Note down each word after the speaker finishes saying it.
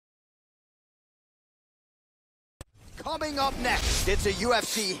Coming up next, it's a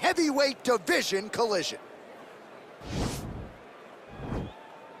UFC heavyweight division collision.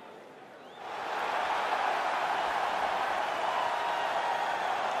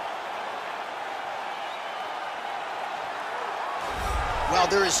 Well,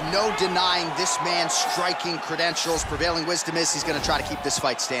 there is no denying this man's striking credentials. Prevailing wisdom is he's going to try to keep this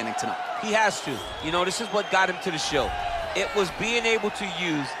fight standing tonight. He has to. You know, this is what got him to the show. It was being able to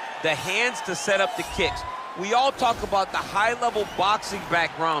use the hands to set up the kicks. We all talk about the high-level boxing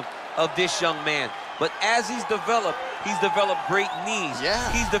background of this young man. But as he's developed great knees.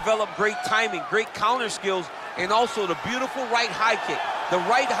 Yeah. He's developed great timing, great counter skills, and also the beautiful right high kick. The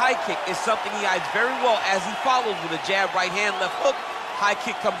right high kick is something he hides very well as he follows with a jab, right hand, left hook. High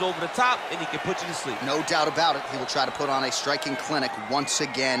kick comes over the top, and he can put you to sleep. No doubt about it. He will try to put on a striking clinic once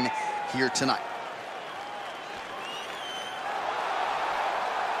again here tonight.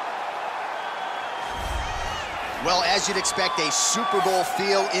 Well, as you'd expect, a Super Bowl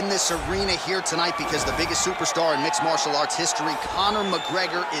feel in this arena here tonight because the biggest superstar in mixed martial arts history, Conor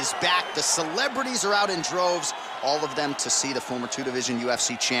McGregor, is back. The celebrities are out in droves, all of them to see the former two-division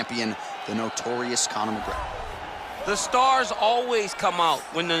UFC champion, the notorious Conor McGregor. The stars always come out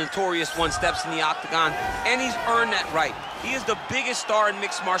when the notorious one steps in the octagon, and he's earned that right. He is the biggest star in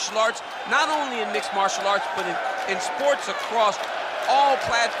mixed martial arts, not only in mixed martial arts, but in sports across all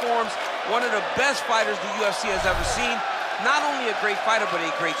platforms. One of the best fighters the UFC has ever seen. Not only a great fighter, but a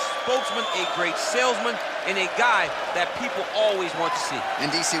great spokesman, a great salesman, and a guy that people always want to see.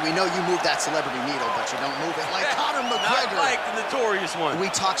 And DC, we know you move that celebrity needle, but you don't move it like Conor McGregor. Not like the notorious one. We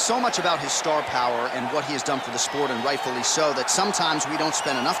talk so much about his star power and what he has done for the sport, and rightfully so, that sometimes we don't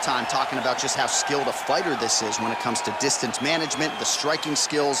spend enough time talking about just how skilled a fighter this is when it comes to distance management, the striking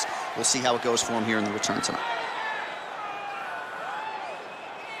skills. We'll see how it goes for him here in the return tonight.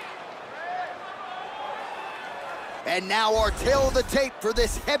 And now our tale of the tape for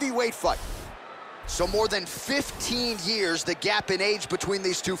this heavyweight fight. So more than 15 years, the gap in age between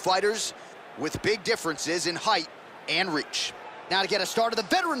these two fighters, with big differences in height and reach. Now to get us started, the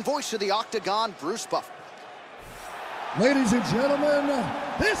veteran voice of the octagon, Bruce Buffer. Ladies and gentlemen,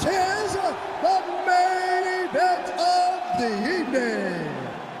 this is the main event of the evening.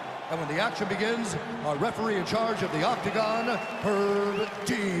 And when the action begins, our referee in charge of the octagon, Herb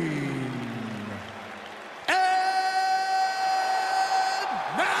Dean.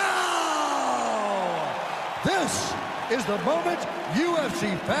 This is the moment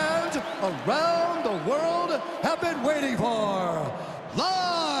UFC fans around the world have been waiting for.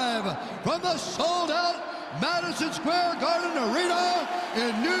 Live from the sold-out Madison Square Garden Arena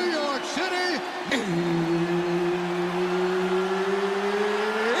in New York City,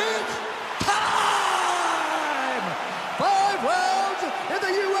 it's time! 5 rounds in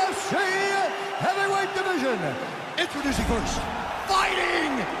the UFC heavyweight division. Introducing first,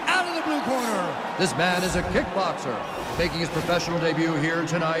 fighting out of the blue corner. This man is a kickboxer, making his professional debut here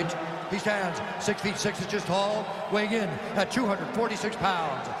tonight. He stands 6 feet 6 inches tall, weighing in at 246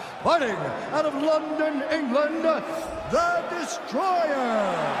 pounds. Fighting out of London, England, the Destroyer.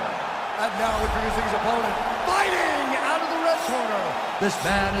 And now introducing his opponent, fighting out of the red corner. This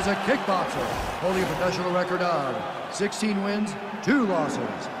man is a kickboxer, holding a professional record of 16 wins, 2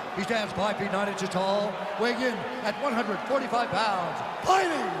 losses. He stands 5 feet 9 inches tall, weighing in at 145 pounds.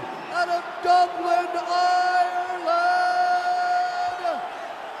 Fighting out of Dublin, Ireland!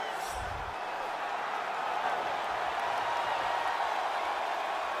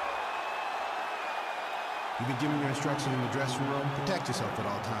 You've been given your instructions in the dressing room. Protect yourself at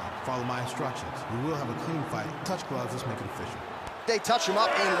all times. Follow my instructions. We will have a clean fight. Touch gloves, let's make it official. They touch him up,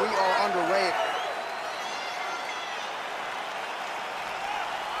 and we are underway.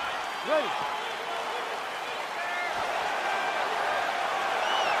 Ready.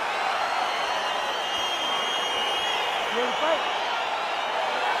 Ready to fight?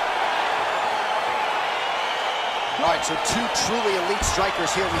 All right, so 2 truly elite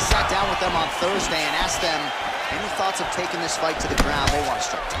strikers here. We sat down with them on Thursday and asked them any thoughts of taking this fight to the ground. They want to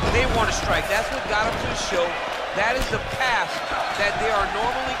strike. They want to strike. That's what got them to the show. That is the path that they are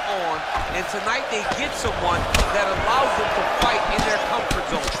normally on, and tonight they get someone that allows them to fight in their comfort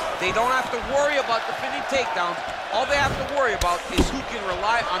zone. They don't have to worry about defending takedowns. All they have to worry about is who can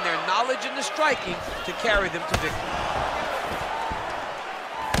rely on their knowledge in the striking to carry them to victory.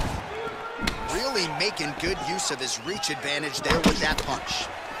 Really making good use of his reach advantage there with that punch.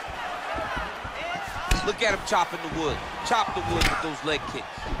 Look at him chopping the wood. Chop the wood with those leg kicks.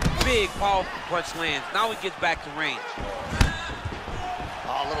 Big, powerful punch lands. Now he gets back to range.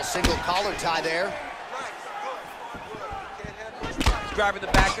 Oh, a little single collar tie there. He's driving the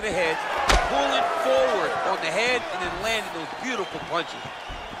back of the head. pulling forward on the head and then landing those beautiful punches.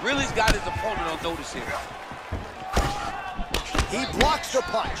 Really's got his opponent on notice here. He blocks the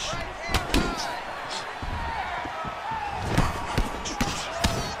punch.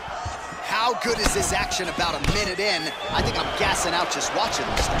 How good is this action about a minute in? I think I'm gassing out just watching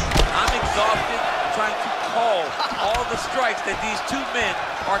this thing. I'm exhausted trying to call all the strikes that these two men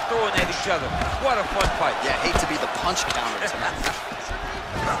are throwing at each other. What a fun fight. Yeah, hate to be the punch counter tonight.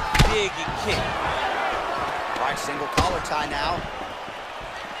 Big and kick. All right, single collar tie now.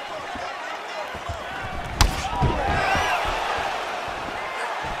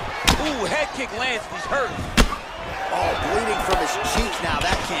 Ooh, head kick lands, he's hurt. Oh, bleeding from his cheek now.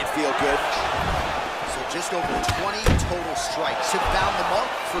 That can't feel good. So just over 20 total strikes. Have found the mark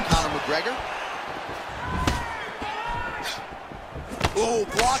for Conor McGregor. Ooh,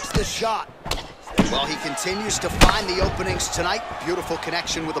 blocks the shot. Well, he continues to find the openings tonight. Beautiful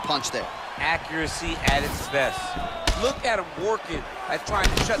connection with a punch there. Accuracy at its best. Look at him working at trying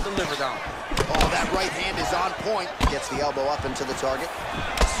to shut the liver down. Oh, that right hand is on point. Gets the elbow up into the target.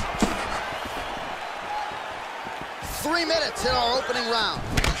 3 minutes in our opening round.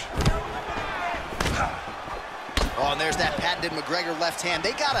 Oh, and there's that patented McGregor left hand.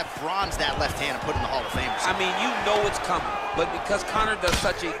 They gotta bronze that left hand and put it in the Hall of Fame. I mean, you know it's coming, but because Conor does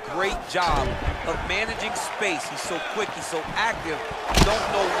such a great job of managing space, he's so quick, he's so active, you don't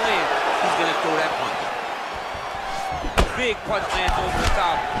know when he's gonna throw that punch. Big punch lands over the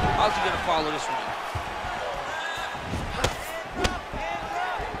top. How's he gonna follow this one?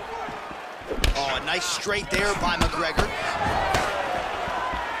 Oh, a nice straight there by McGregor.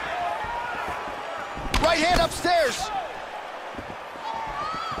 Right hand upstairs.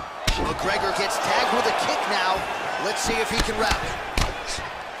 McGregor gets tagged with a kick now. Let's see if he can wrap it.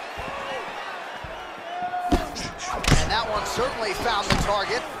 And that one certainly found the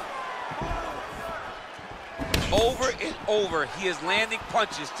target. Over and over, he is landing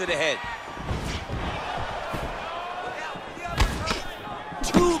punches to the head.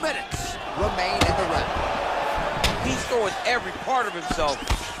 2 minutes remain in the round. He's throwing every part of himself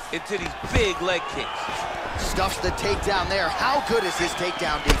into these big leg kicks. Stuffs the takedown there. How good is his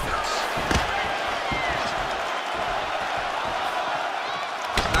takedown defense?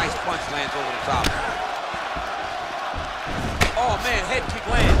 Nice punch lands over the top. Oh man, head kick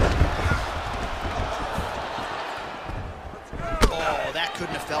lands. Oh, that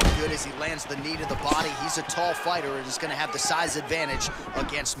couldn't have felt good as he lands the knee to the body. He's a tall fighter and is going to have the size advantage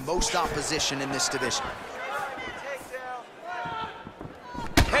against most opposition in this division.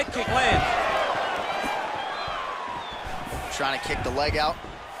 Head kick lands. Trying to kick the leg out.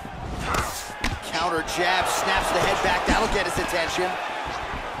 Counter jab, snaps the head back. That'll get his attention.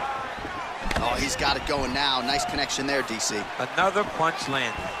 Oh, he's got it going now. Nice connection there, DC. Another punch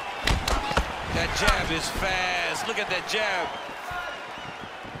landed. That jab is fast. Look at that jab.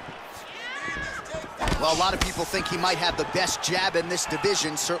 Well, a lot of people think he might have the best jab in this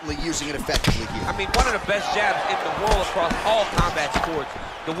division, certainly using it effectively here. I mean, one of the best jabs in the world across all combat sports.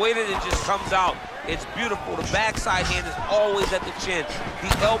 The way that it just comes out, it's beautiful. The backside hand is always at the chin.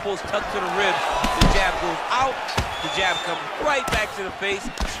 The elbows tucked to the ribs. The jab goes out. The jab comes right back to the face.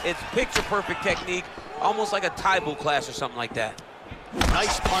 It's picture-perfect technique, almost like a Taibo class or something like that.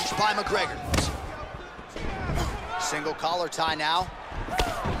 Nice punch by McGregor. Single collar tie now.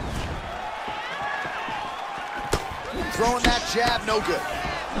 Throwing that jab, no good.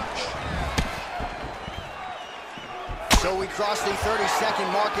 So we cross the 30-second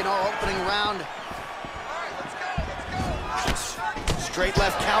mark in our opening round. Straight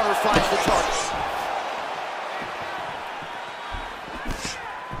left counter finds the target.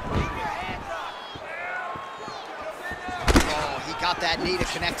 Oh, he got that knee to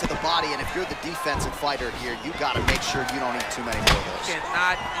connect to the body, and if you're the defensive fighter here, you got to make sure you don't eat too many more of those. You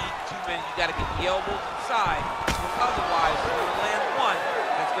cannot eat too many. You got to get the elbows inside. Otherwise, you're going to land one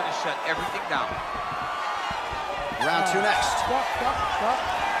that's going to shut everything down. Round two next. All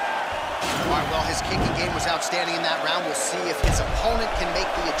right, well, his kicking game was outstanding in that round. We'll see if his opponent can make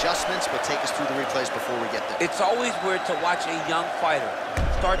the adjustments, but take us through the replays before we get there. It's always weird to watch a young fighter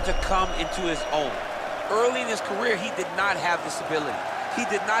start to come into his own. Early in his career, he did not have this ability. He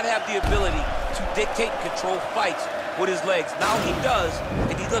did not have the ability to dictate and control fights with his legs. Now he does,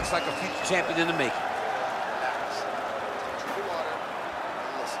 and he looks like a future champion in the making.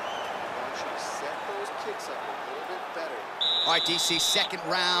 All right, DC, second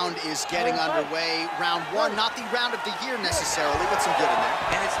round is getting underway. Round one, not the round of the year necessarily, but some good in there.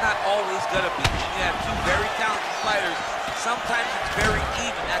 And it's not always gonna be. You have two very talented fighters. Sometimes it's very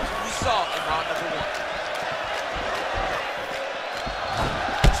even. That's what we saw in round number one.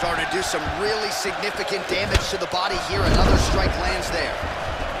 Starting to do some really significant damage to the body here. Another strike lands there.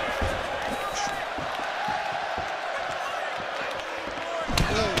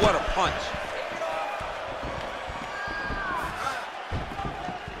 Ooh, what a punch.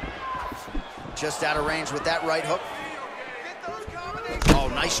 Just out of range with that right hook. Oh,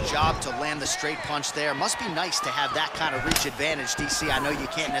 nice job to land the straight punch there. Must be nice to have that kind of reach advantage, DC. I know you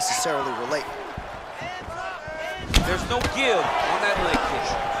can't necessarily relate. There's no give on that leg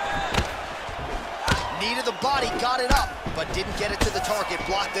kick. Knee to the body, got it up, but didn't get it to the target.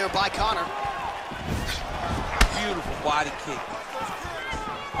 Blocked there by Conor. Beautiful body kick.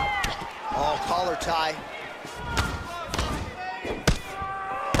 Oh, collar tie.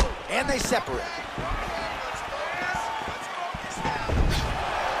 And they separate.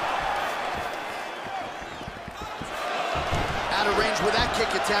 Out of range with that kick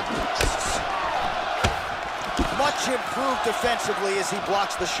attempt. Much improved defensively as he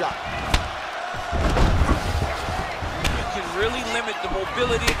blocks the shot. You can really limit the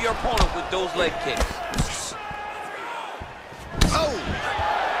mobility of your opponent with those leg kicks. Oh!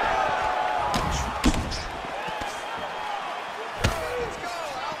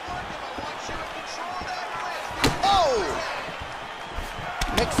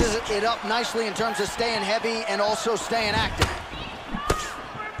 Mixes it up nicely in terms of staying heavy and also staying active.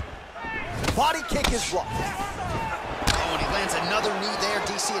 Body kick is blocked. Oh, and he lands another knee there,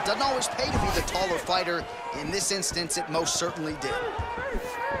 DC. It doesn't always pay to be the taller fighter. In this instance, it most certainly did.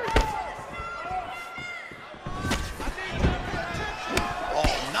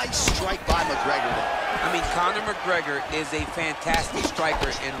 Oh, nice strike by McGregor there. I mean, Conor McGregor is a fantastic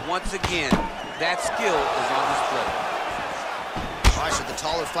striker, and once again, that skill is on display. All right, so the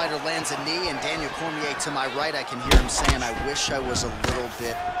taller fighter lands a knee, and Daniel Cormier to my right, I can hear him saying, I wish I was a little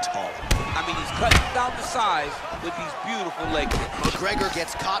bit taller. I mean, he's cutting down the size with these beautiful leg kicks. McGregor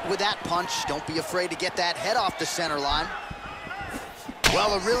gets caught with that punch. Don't be afraid to get that head off the center line.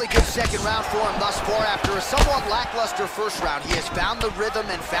 Well, a really good second round for him thus far. After a somewhat lackluster first round, he has found the rhythm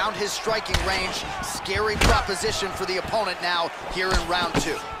and found his striking range. Scary proposition for the opponent now here in round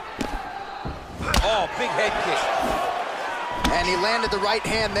two. Oh, big head kick. And he landed the right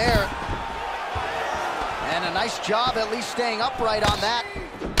hand there. And a nice job at least staying upright on that.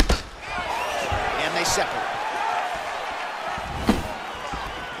 And they separate.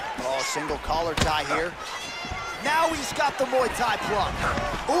 Oh, single collar tie here. Now he's got the Muay Thai plunge.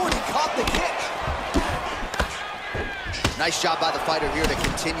 Ooh, and he caught the kick. Nice job by the fighter here to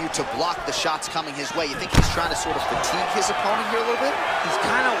continue to block the shots coming his way. You think he's trying to sort of fatigue his opponent here a little bit? He's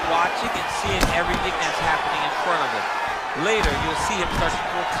kind of watching and seeing everything that's happening in front of him. Later, you'll see him start to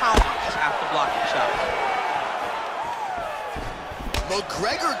throw counters after blocking shots.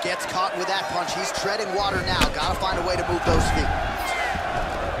 McGregor gets caught with that punch. He's treading water now. Gotta find a way to move those feet.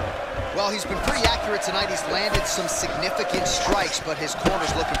 Well, he's been pretty accurate tonight. He's landed some significant strikes, but his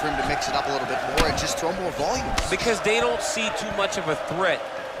corner's looking for him to mix it up a little bit more and just throw more volume. Because they don't see too much of a threat.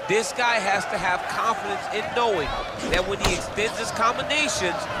 This guy has to have confidence in knowing that when he extends his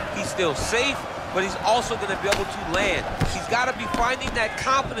combinations, he's still safe, but he's also going to be able to land. He's got to be finding that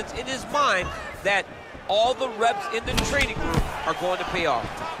confidence in his mind that all the reps in the training room are going to pay off.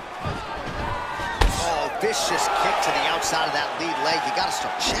 Oh, vicious kick to the outside of that lead leg. You got to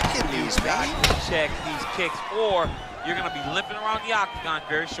start checking these, man. Check these kicks, or you're going to be limping around the octagon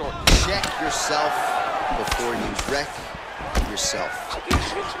very shortly. Check yourself before you wreck yourself.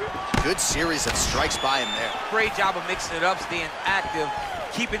 Good series of strikes by him there. Great job of mixing it up, staying active,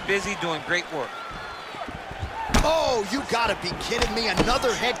 keeping busy, doing great work. Oh, you gotta be kidding me.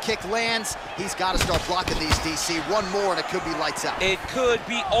 Another head kick lands. He's got to start blocking these, DC. One more and it could be lights out. It could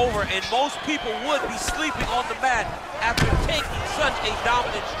be over, and most people would be sleeping on the mat after taking such a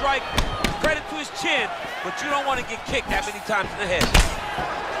dominant strike. Credit to his chin, but you don't want to get kicked that many times in the head.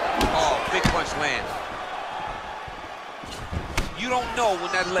 Oh, big punch lands. You don't know when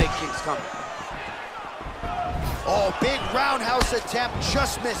that leg kick's coming. Oh, big roundhouse attempt,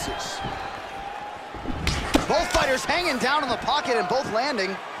 just misses. Both fighters hanging down in the pocket and both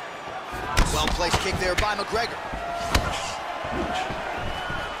landing. Well-placed kick there by McGregor.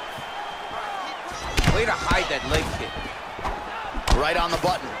 Way to hide that leg kick. Right on the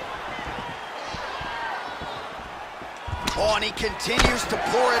button. Oh, and he continues to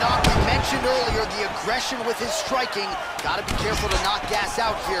pour it on. We mentioned earlier the aggression with his striking. Got to be careful to not gas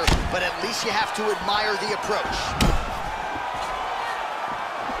out here, but at least you have to admire the approach.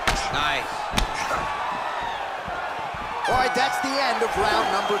 Nice. All right, that's the end of round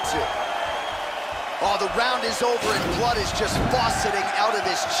number 2. Oh, the round is over and blood is just fauceting out of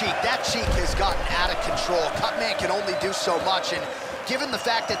his cheek. That cheek has gotten out of control. Cut man can only do so much, and Given the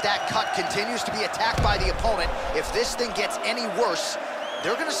fact that that cut continues to be attacked by the opponent, if this thing gets any worse,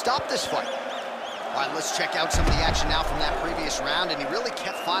 they're gonna stop this fight. All right, let's check out some of the action now from that previous round, and he really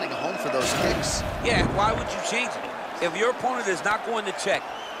kept finding a home for those kicks. Yeah, why would you change it? If your opponent is not going to check,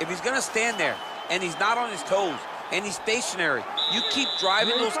 if he's gonna stand there and he's not on his toes and he's stationary, you keep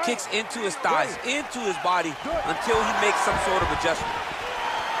driving those kicks into his thighs, into his body until he makes some sort of adjustment.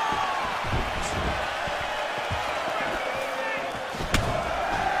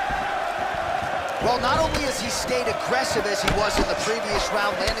 Well, not only has he stayed aggressive as he was in the previous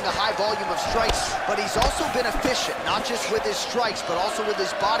round, landing a high volume of strikes, but he's also been efficient, not just with his strikes, but also with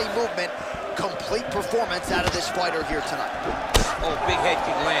his body movement. Complete performance out of this fighter here tonight. Oh, big head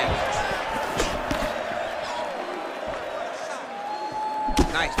kick lands.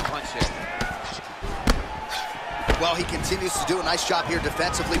 Nice punch there. Well, he continues to do a nice job here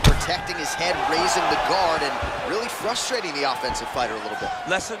defensively, protecting his head, raising the guard, and really frustrating the offensive fighter a little bit.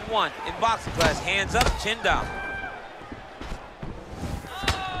 Lesson 1 in boxing class, hands up, chin down.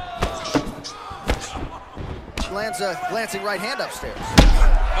 Lands a glancing right hand upstairs.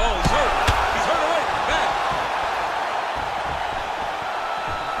 Oh, he's hurt. He's hurt away. Bad.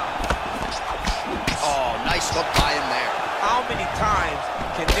 Oh, nice hook by him there. How many times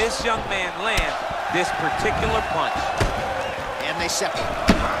can this young man land this particular punch? And they separate.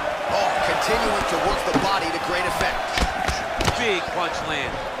 Oh, continuing to work the body to great effect. Big punch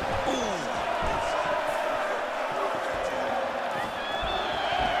land. Ooh.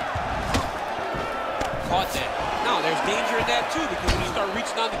 Caught that. Now, there's danger in that, too, because when you start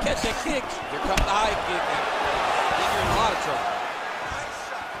reaching out to catch that kick, here comes the high kick, and then you're in a lot of trouble.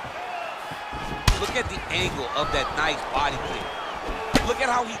 Look at the angle of that nice body kick. Look at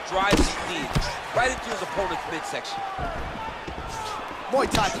how he drives his knee right into his opponent's midsection. Muay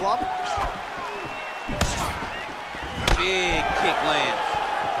Thai plum. Big kick lands.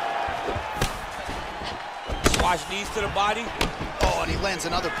 Squash knees to the body. Oh, and he lands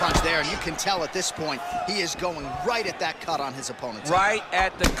another punch there, and you can tell at this point he is going right at that cut on his opponent's head. Right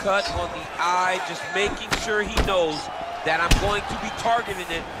at the cut on the eye, just making sure he knows that I'm going to be targeting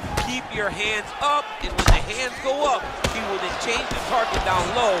it. Keep your hands up, and when the hands go up, he will then change the target down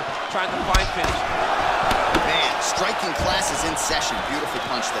low, trying to find finish. Man, striking class is in session. Beautiful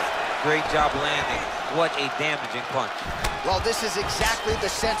punch there. Great job landing. What a damaging punch. Well, this is exactly the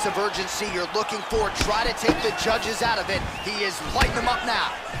sense of urgency you're looking for. Try to take the judges out of it. He is lighting them up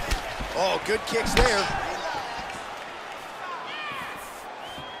now. Oh, good kicks there.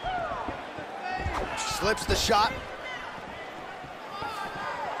 Slips the shot.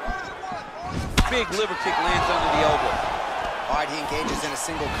 Big liver kick lands under the elbow. All right, he engages in a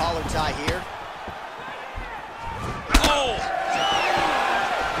single collar tie here. Oh!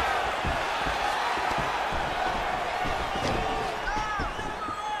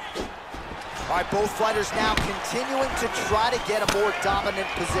 All right, both fighters now continuing to try to get a more dominant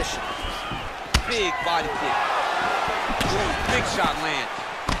position. Big body kick. Ooh, big shot lands.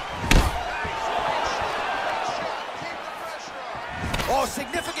 Oh,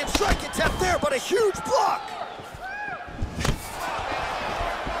 significant strike attempt there, but a huge block.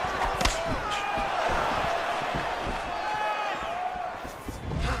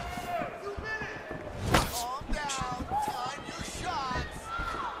 Calm down, time your shots.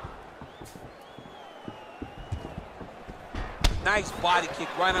 Nice body kick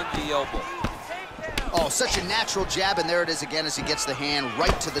right under the elbow. Oh, such a natural jab, and there it is again as he gets the hand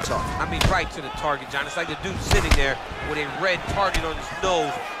right to the target. I mean, right to the target, John. It's like the dude sitting there with a red target on his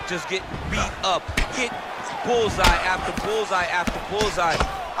nose, just getting beat up, hit bullseye after bullseye after bullseye.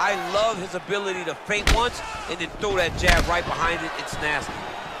 I love his ability to feint once and then throw that jab right behind it. It's nasty.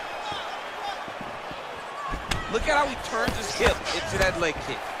 Look at how he turns his hip into that leg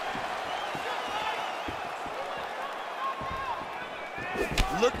kick.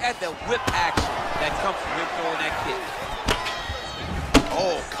 Look at the whip action that comes from him throwing that kick.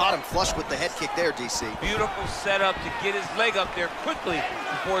 Oh, caught him flush with the head kick there, DC. Beautiful setup to get his leg up there quickly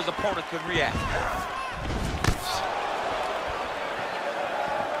before his opponent could react.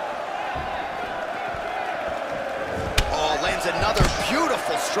 Oh, lands another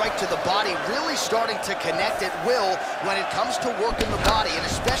beautiful strike to the body, really starting to connect at will when it comes to working the body, and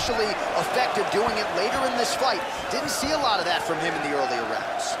especially effective doing it later in this fight. Didn't see a lot of that from him in the earlier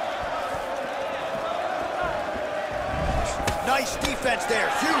rounds. Nice defense there,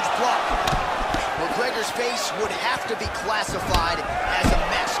 huge block. McGregor's face would have to be classified as a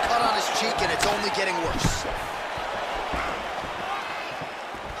mess. Cut on his cheek, and it's only getting worse.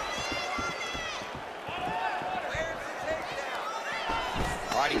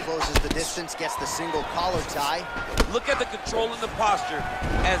 All right, he closes the distance, gets the single collar tie. Look at the control and the posture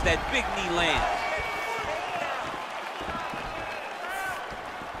as that big knee lands.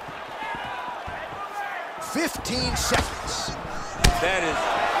 "15 seconds. That is,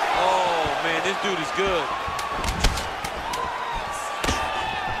 oh man, this dude is good.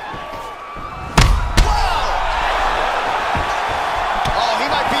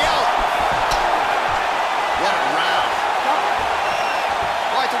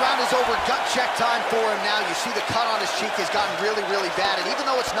 Over. Gut check time for him now. You see the cut on his cheek has gotten really, really bad. And even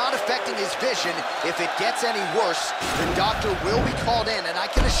though it's not affecting his vision, if it gets any worse, the doctor will be called in. And I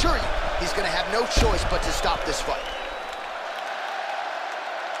can assure you, he's going to have no choice but to stop this fight.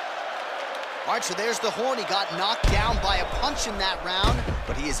 All right, so there's the horn. He got knocked down by a punch in that round,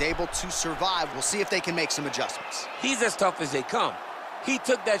 but he is able to survive. We'll see if they can make some adjustments. He's as tough as they come. He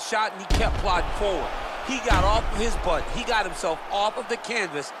took that shot and he kept plodding forward. He got off of his butt. He got himself off of the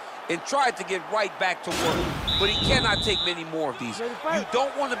canvas and tried to get right back to work. But he cannot take many more of these. You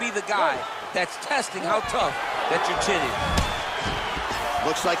don't want to be the guy that's testing how tough that your chin is.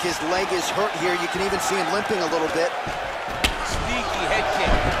 Looks like his leg is hurt here. You can even see him limping a little bit. Sneaky head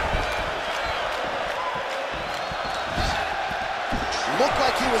kick. Looked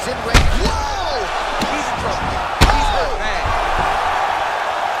like he was in range. Whoa! He's in trouble. He's hurt bad.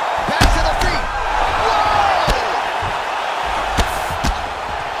 Back to the feet.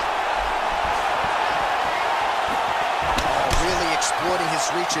 Exploiting his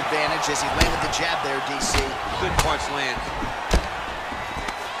reach advantage as he landed the jab there, DC. Good punch land.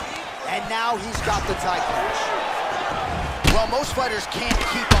 And now he's got the tie punch. Well, most fighters can't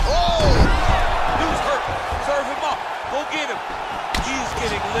keep up. Oh! Dude's hurt. Serve him up. Go get him. He's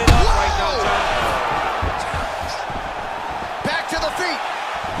getting lit up right now, John. Back to the feet.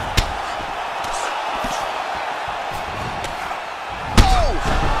 Oh!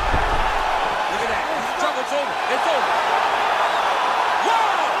 Look at that. His struggle's over. It's over.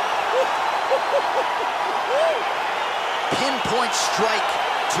 Pinpoint strike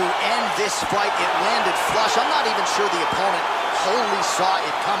to end this fight. It landed flush. I'm not even sure the opponent wholly saw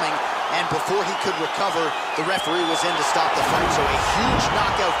it coming, and before he could recover, the referee was in to stop the fight. So a huge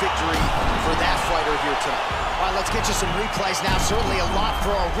knockout victory for that fighter here tonight. All right, let's get you some replays now. Certainly a lot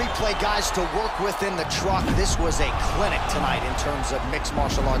for our replay guys to work with in the truck. This was a clinic tonight in terms of mixed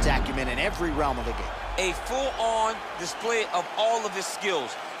martial arts acumen in every realm of the game. A full-on display of all of his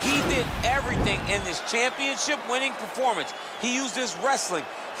skills. He did everything in this championship-winning performance. He used his wrestling.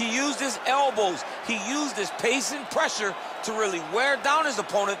 He used his elbows. He used his pace and pressure to really wear down his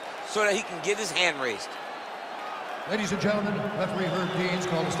opponent so that he can get his hand raised. Ladies and gentlemen, referee Herb Dean's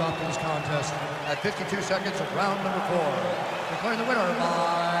called to stop this contest at 52 seconds of round number 4. Declaring the winner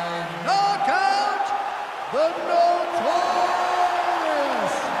by knockout, the notorious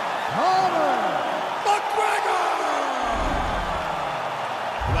Conor McGregor!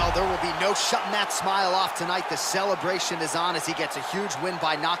 Well, there will be no shutting that smile off tonight. The celebration is on as he gets a huge win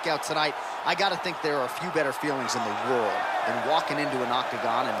by knockout tonight. I got to think there are a few better feelings in the world than walking into an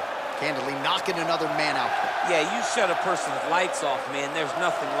octagon and candidly knocking another man out. Yeah, you shut a person's lights off, man. There's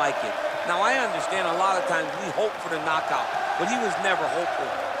nothing like it. Now, I understand a lot of times we hope for the knockout, but he was never hopeful.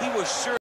 He was sure